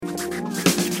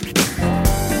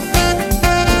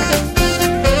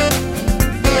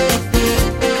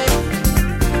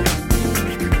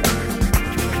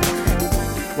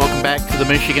back to the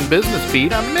Michigan Business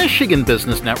Beat on Michigan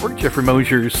Business Network. Jeffrey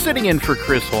Mosier sitting in for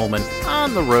Chris Holman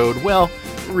on the road. Well,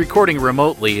 recording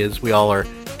remotely as we all are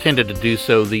tended to do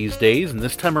so these days. And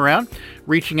this time around,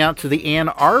 reaching out to the Ann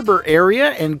Arbor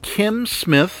area and Kim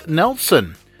Smith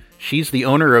Nelson. She's the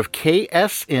owner of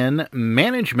KSN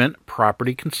Management,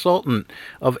 property consultant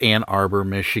of Ann Arbor,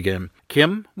 Michigan.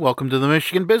 Kim, welcome to the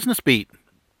Michigan Business Beat.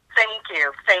 Thank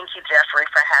you. Thank you, Jeffrey,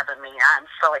 for having me. I'm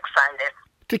so excited.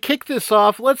 To kick this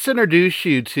off, let's introduce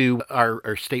you to our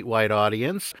statewide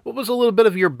audience. What was a little bit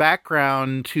of your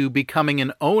background to becoming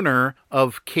an owner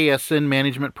of KSN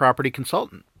Management Property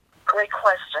Consultant? Great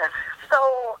question. So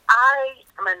I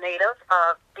am a native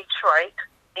of Detroit,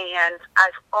 and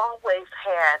I've always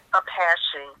had a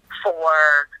passion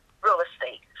for real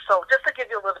estate. So just to give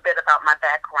you a little bit about my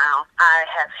background, I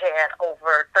have had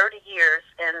over 30 years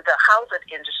in the housing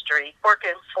industry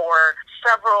working for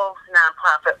several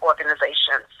nonprofit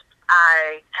organizations.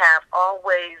 I have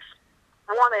always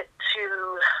wanted to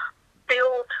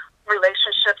build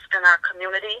relationships in our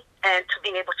community and to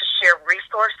be able to share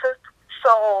resources.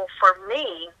 So for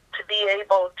me to be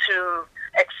able to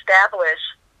establish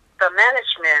the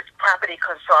management property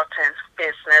consultant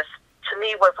business, to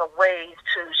me, was a way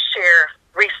to share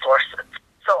resources.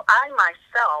 So I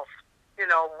myself,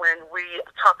 when we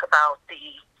talk about the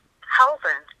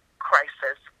housing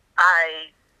crisis,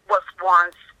 I was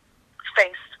once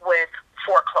faced with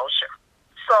foreclosure.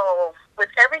 So with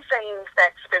everything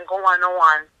that's been going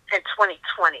on in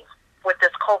 2020 with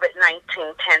this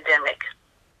COVID-19 pandemic,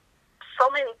 so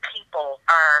many people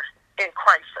are in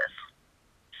crisis.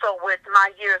 So with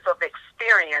my years of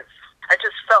experience, I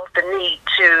just felt the need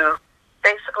to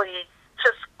basically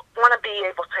just want to be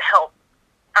able to help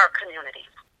our community.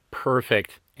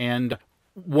 Perfect. And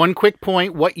one quick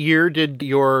point, what year did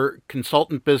your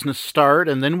consultant business start?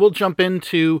 And then we'll jump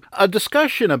into a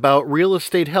discussion about real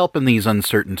estate help in these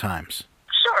uncertain times.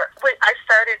 Sure. I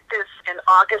started this in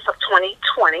August of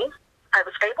 2020. I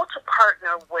was able to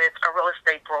partner with a real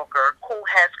estate broker who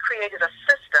has created a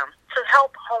system to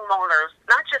help homeowners,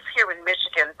 not just here in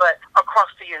Michigan, but across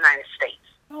the United States.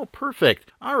 Oh,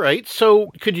 perfect. All right. So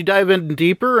could you dive in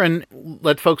deeper and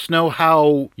let folks know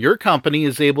how your company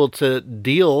is able to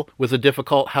deal with the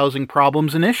difficult housing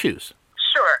problems and issues?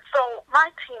 Sure. So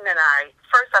my team and I,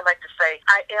 first I'd like to say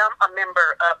I am a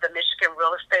member of the Michigan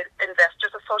Real Estate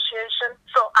Investors Association.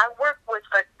 So I work with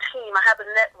a team. I have a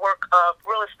network of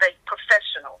real estate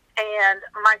professionals. And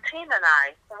my team and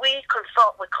I, we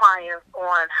consult with clients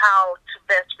on how to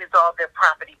best resolve their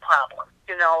property problems.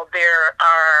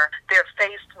 They're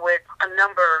faced with a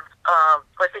number of,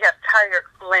 like we have tired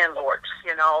landlords, we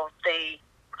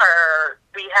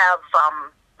have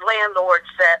landlords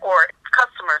or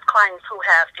customers, clients who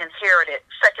have inherited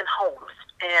second homes.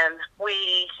 And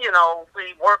we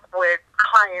work with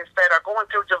clients that are going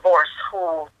through divorce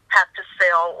who have to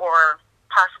sell or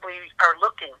possibly are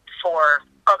looking for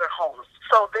other homes.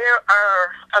 So there are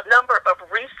a number of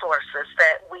resources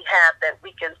that we have that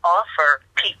we can offer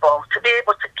people to be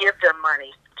able to give them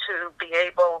money, to be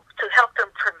able to help them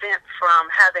prevent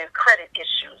from having credit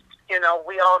issues.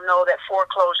 We all know that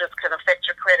foreclosures can affect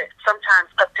your credit sometimes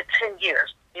up to 10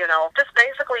 years. Just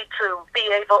basically to be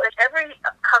able, every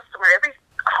customer, every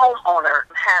homeowner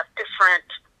have different,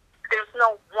 there's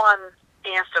no one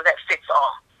answer that fits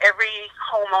all. Every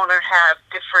homeowner has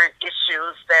different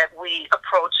issues that we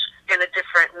approach in a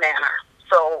different manner.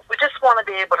 So we just want to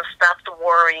be able to stop the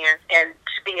worrying and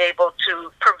to be able to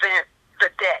prevent the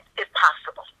debt if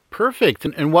possible. Perfect.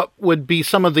 And what would be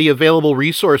some of the available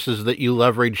resources that you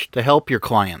leverage to help your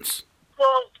clients?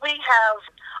 Well, we have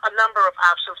a number of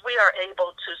options. We are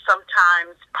able to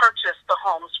sometimes purchase the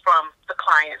homes from the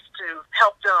clients to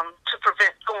help them to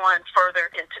prevent going further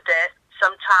into debt.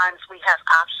 Sometimes we have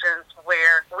options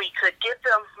where we could give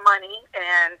them money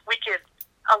and we could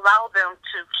allow them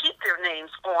to keep their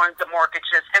names on the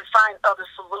mortgages and find other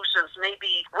solutions,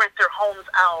 maybe rent their homes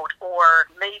out or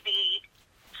maybe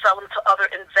sell them to other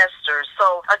investors.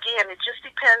 So again, it just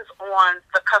depends on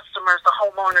the customer's, the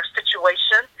homeowner's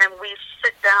situation, and we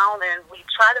sit down and we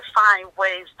try to find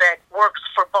ways that works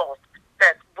for both,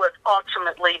 that would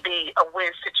ultimately be a win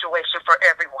situation for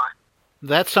everyone.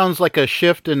 That sounds like a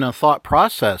shift in a thought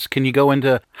process. Can you go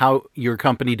into how your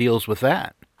company deals with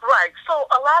that? Right. So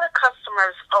a lot of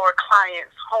customers or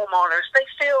clients, homeowners, they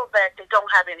feel that they don't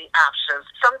have any options.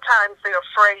 Sometimes they're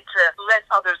afraid to let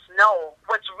others know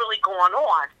what's really going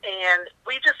on. And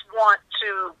we just want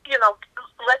to,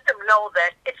 let them know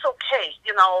that it's okay.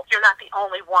 You're not the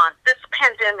only one. This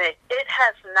pandemic, it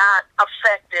has not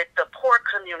affected the poor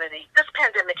community. This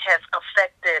pandemic has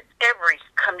affected every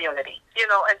community,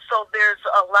 and so there's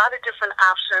a lot of different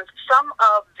options. Some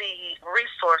of the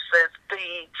resources,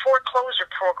 the foreclosure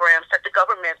programs that the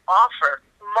government offer,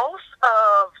 most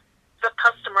of the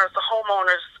customers, the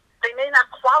homeowners, they may not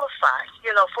qualify,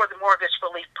 for the mortgage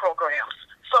relief programs.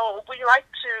 So we like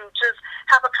to just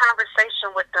have a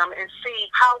conversation with them and see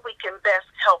how we can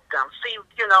best help them. See,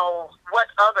 what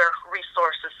other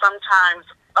resources, sometimes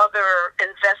other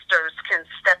investors can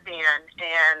step in.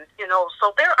 And,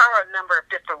 so there are a number of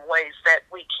different ways that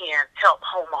we can help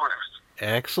homeowners.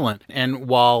 Excellent. And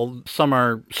while some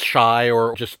are shy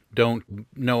or just don't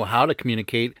know how to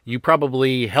communicate, you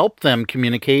probably help them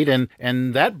communicate, and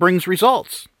that brings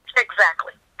results.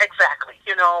 Exactly.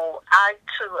 I,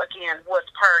 too, again, was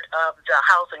part of the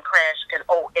housing crash in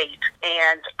 2008,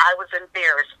 and I was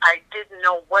embarrassed. I didn't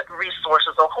know what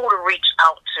resources or who to reach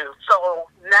out to. So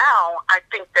now I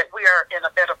think that we are in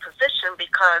a better position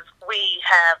because we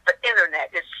have the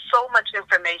internet. It's so much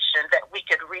information that we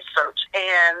can research,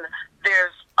 and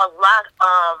there's a lot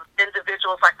of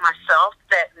individuals like myself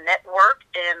that network,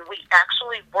 and we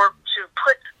actually work to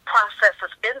put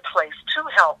processes in place to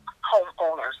help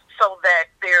homeowners so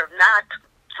that they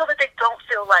don't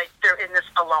feel like they're in this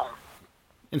alone.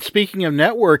 And speaking of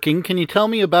networking, can you tell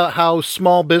me about how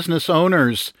small business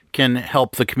owners can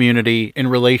help the community in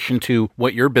relation to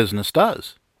what your business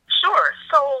does? Sure.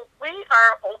 So we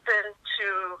are open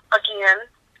to, again,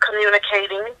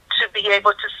 communicating, to be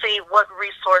able to see what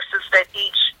resources that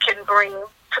each can bring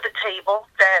to the table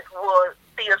that will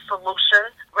be a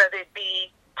solution, whether it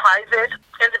be private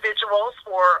individuals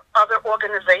or other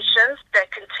organizations that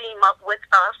can team up with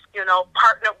us,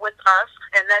 partner with us.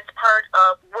 And that's part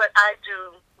of what I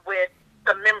do with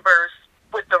the members,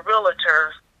 with the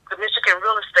realtors, the Michigan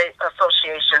Real Estate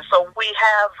Association. So we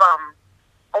have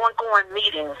ongoing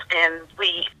meetings, and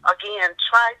we, again,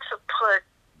 try to put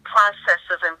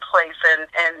processes in place and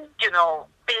be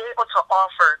able to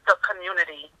offer the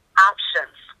community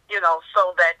options,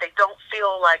 so that they don't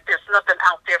feel like there's nothing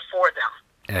out there for them.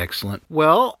 Excellent.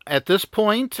 Well, at this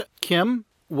point, Kim,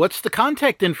 what's the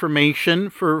contact information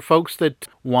for folks that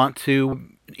want to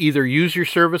either use your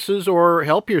services or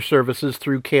help your services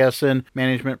through KSN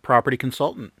Management Property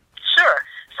Consultant? Sure.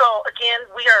 So, again,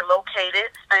 we are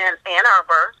located in Ann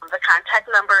Arbor. The contact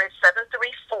number is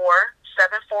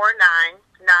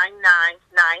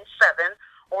 734-749-9997.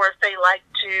 Or if they like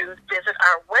to visit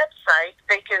our website,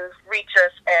 they can reach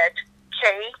us at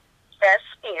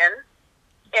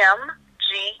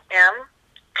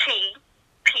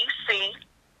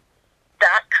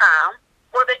ksnmgmtpc.com,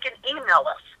 or they can email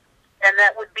us, and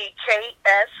that would be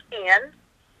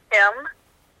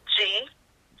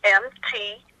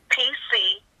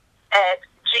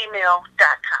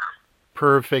ksnmgmtpc@gmail.com.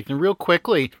 Perfect. And real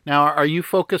quickly, now, are you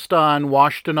focused on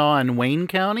Washtenaw and Wayne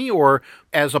County, or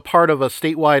as a part of a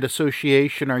statewide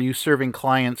association, are you serving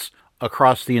clients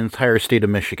across the entire state of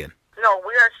Michigan? No,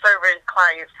 we are serving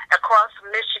clients across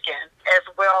Michigan as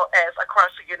well as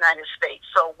across the United States.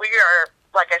 So we are,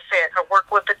 like I said, I work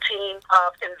with a team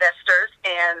of investors,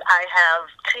 and I have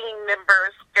team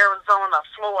members, Arizona,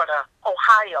 Florida,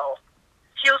 Ohio,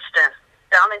 Houston,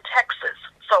 down in Texas.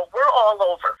 So we're all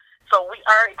over. So we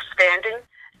are expanding,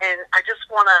 and I just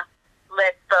want to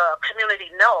let the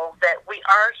community know that we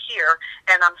are here,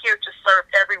 and I'm here to serve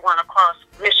everyone across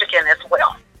Michigan as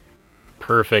well.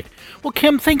 Perfect. Well,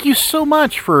 Kim, thank you so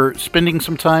much for spending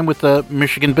some time with the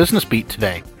Michigan Business Beat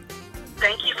today.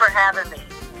 Thank you for having me.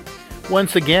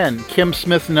 Once again, Kim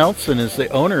Smith Nelson is the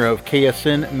owner of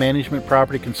KSN Management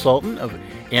Property Consultant of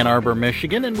Ann Arbor,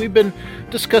 Michigan, and we've been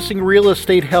discussing real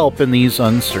estate help in these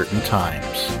uncertain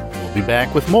times. We'll be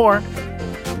back with more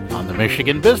on the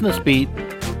Michigan Business Beat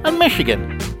on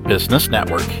Michigan Business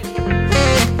Network.